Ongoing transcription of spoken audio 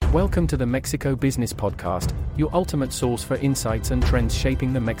Welcome to the Mexico Business Podcast, your ultimate source for insights and trends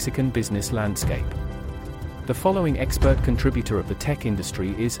shaping the Mexican business landscape. The following expert contributor of the tech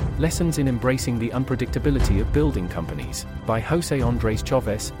industry is Lessons in Embracing the Unpredictability of Building Companies, by Jose Andrés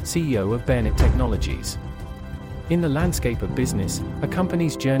Chávez, CEO of Bayonet Technologies. In the landscape of business, a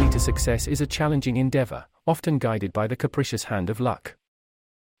company's journey to success is a challenging endeavor, often guided by the capricious hand of luck.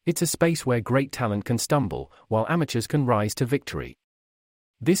 It's a space where great talent can stumble, while amateurs can rise to victory.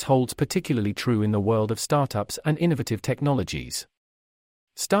 This holds particularly true in the world of startups and innovative technologies.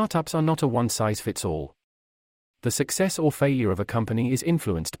 Startups are not a one-size-fits-all. The success or failure of a company is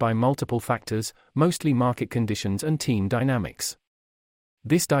influenced by multiple factors, mostly market conditions and team dynamics.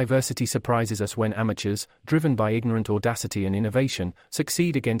 This diversity surprises us when amateurs, driven by ignorant audacity and innovation,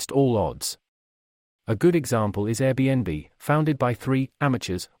 succeed against all odds. A good example is Airbnb, founded by three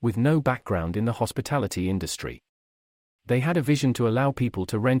amateurs with no background in the hospitality industry. They had a vision to allow people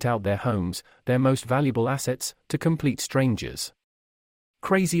to rent out their homes, their most valuable assets, to complete strangers.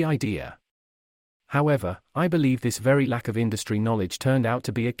 Crazy idea. However, I believe this very lack of industry knowledge turned out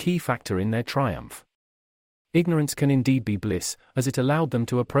to be a key factor in their triumph. Ignorance can indeed be bliss, as it allowed them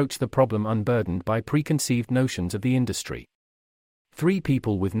to approach the problem unburdened by preconceived notions of the industry. Three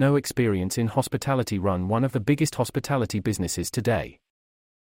people with no experience in hospitality run one of the biggest hospitality businesses today.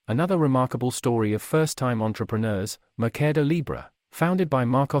 Another remarkable story of first-time entrepreneurs, Mercado Libre, founded by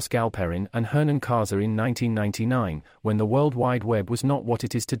Marcos Galperin and Hernan Caza in 1999, when the World Wide Web was not what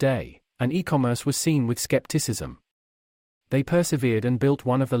it is today, and e-commerce was seen with skepticism. They persevered and built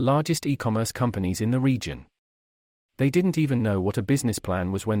one of the largest e-commerce companies in the region. They didn't even know what a business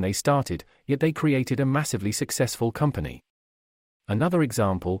plan was when they started, yet they created a massively successful company. Another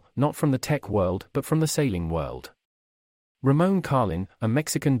example, not from the tech world but from the sailing world. Ramon Carlin, a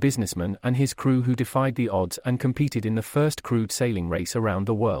Mexican businessman, and his crew who defied the odds and competed in the first crewed sailing race around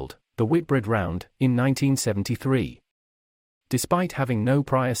the world, the Whitbread Round, in 1973. Despite having no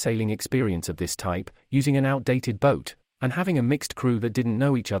prior sailing experience of this type, using an outdated boat, and having a mixed crew that didn't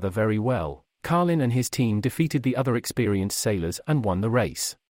know each other very well, Carlin and his team defeated the other experienced sailors and won the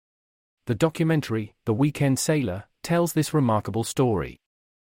race. The documentary, The Weekend Sailor, tells this remarkable story.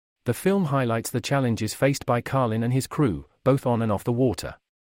 The film highlights the challenges faced by Carlin and his crew, both on and off the water.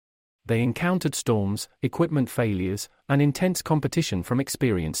 They encountered storms, equipment failures, and intense competition from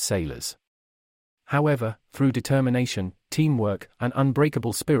experienced sailors. However, through determination, teamwork, and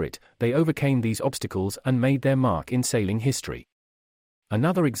unbreakable spirit, they overcame these obstacles and made their mark in sailing history.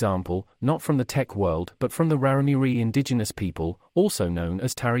 Another example, not from the tech world but from the Rarámuri indigenous people, also known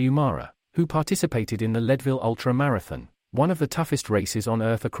as Tarahumara, who participated in the Leadville Ultra Marathon, one of the toughest races on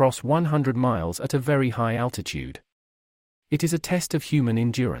Earth across 100 miles at a very high altitude. It is a test of human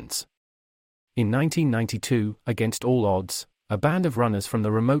endurance. In 1992, against all odds, a band of runners from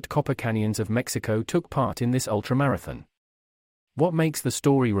the remote Copper Canyons of Mexico took part in this ultramarathon. What makes the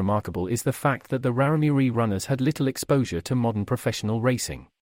story remarkable is the fact that the Rarámuri runners had little exposure to modern professional racing.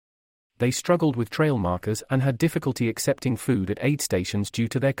 They struggled with trail markers and had difficulty accepting food at aid stations due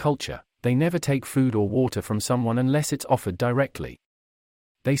to their culture. They never take food or water from someone unless it's offered directly.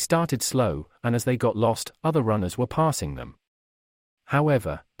 They started slow, and as they got lost, other runners were passing them.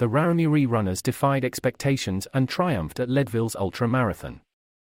 However, the Rarámuri runners defied expectations and triumphed at Leadville's ultramarathon.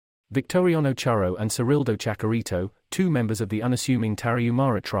 Victoriano Charro and Cirildo Chacarito, two members of the unassuming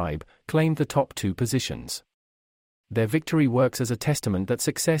Tarahumara tribe, claimed the top two positions. Their victory works as a testament that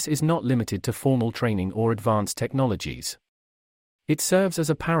success is not limited to formal training or advanced technologies. It serves as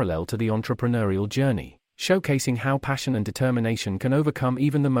a parallel to the entrepreneurial journey, showcasing how passion and determination can overcome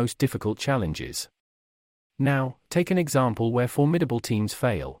even the most difficult challenges. Now, take an example where formidable teams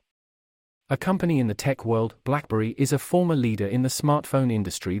fail. A company in the tech world, BlackBerry, is a former leader in the smartphone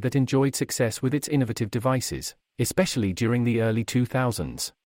industry that enjoyed success with its innovative devices, especially during the early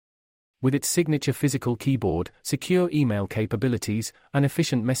 2000s. With its signature physical keyboard, secure email capabilities, and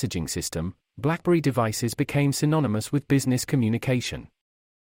efficient messaging system, BlackBerry devices became synonymous with business communication.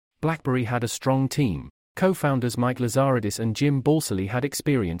 BlackBerry had a strong team. Co-founders Mike Lazaridis and Jim Balsillie had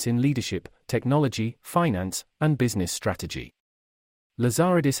experience in leadership, technology, finance, and business strategy.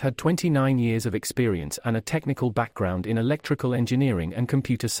 Lazaridis had 29 years of experience and a technical background in electrical engineering and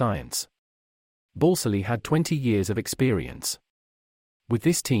computer science. Balsillie had 20 years of experience. With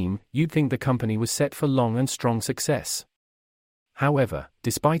this team, you'd think the company was set for long and strong success. However,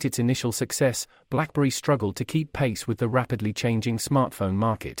 despite its initial success, BlackBerry struggled to keep pace with the rapidly changing smartphone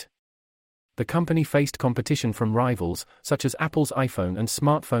market. The company faced competition from rivals, such as Apple's iPhone and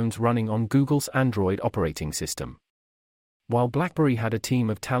smartphones running on Google's Android operating system. While BlackBerry had a team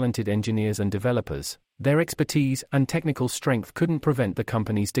of talented engineers and developers, their expertise and technical strength couldn't prevent the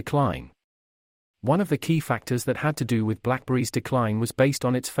company's decline. One of the key factors that had to do with BlackBerry's decline was based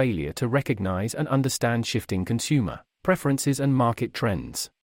on its failure to recognize and understand shifting consumer preferences and market trends.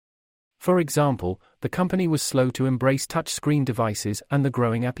 For example, the company was slow to embrace touchscreen devices and the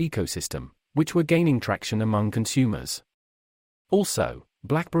growing app ecosystem, which were gaining traction among consumers. Also,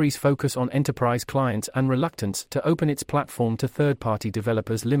 BlackBerry's focus on enterprise clients and reluctance to open its platform to third-party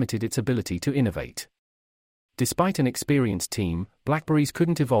developers limited its ability to innovate. Despite an experienced team, BlackBerry's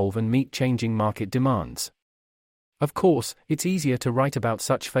couldn't evolve and meet changing market demands. Of course, it's easier to write about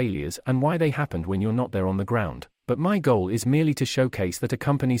such failures and why they happened when you're not there on the ground, but my goal is merely to showcase that a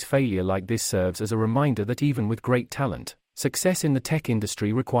company's failure like this serves as a reminder that even with great talent, success in the tech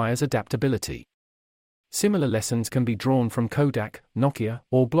industry requires adaptability. Similar lessons can be drawn from Kodak, Nokia,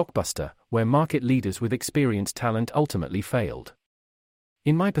 or Blockbuster, where market leaders with experienced talent ultimately failed.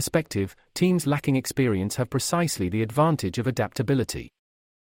 In my perspective, teams lacking experience have precisely the advantage of adaptability.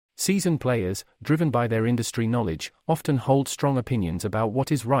 Seasoned players, driven by their industry knowledge, often hold strong opinions about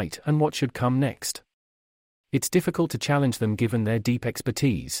what is right and what should come next. It's difficult to challenge them given their deep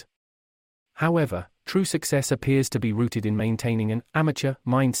expertise. However, true success appears to be rooted in maintaining an amateur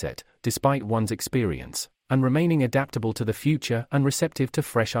mindset, despite one's experience, and remaining adaptable to the future and receptive to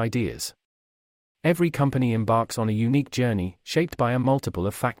fresh ideas. Every company embarks on a unique journey, shaped by a multiple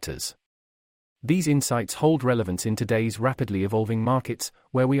of factors. These insights hold relevance in today's rapidly evolving markets,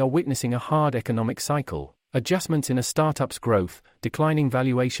 where we are witnessing a hard economic cycle, adjustments in a startup's growth, declining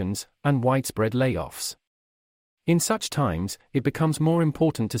valuations, and widespread layoffs. In such times, it becomes more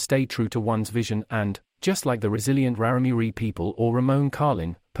important to stay true to one's vision and, just like the resilient Raramiri people or Ramon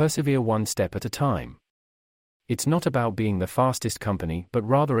Carlin, persevere one step at a time. It's not about being the fastest company but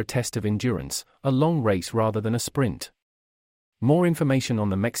rather a test of endurance, a long race rather than a sprint. More information on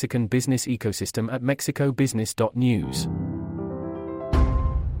the Mexican business ecosystem at mexicobusiness.news.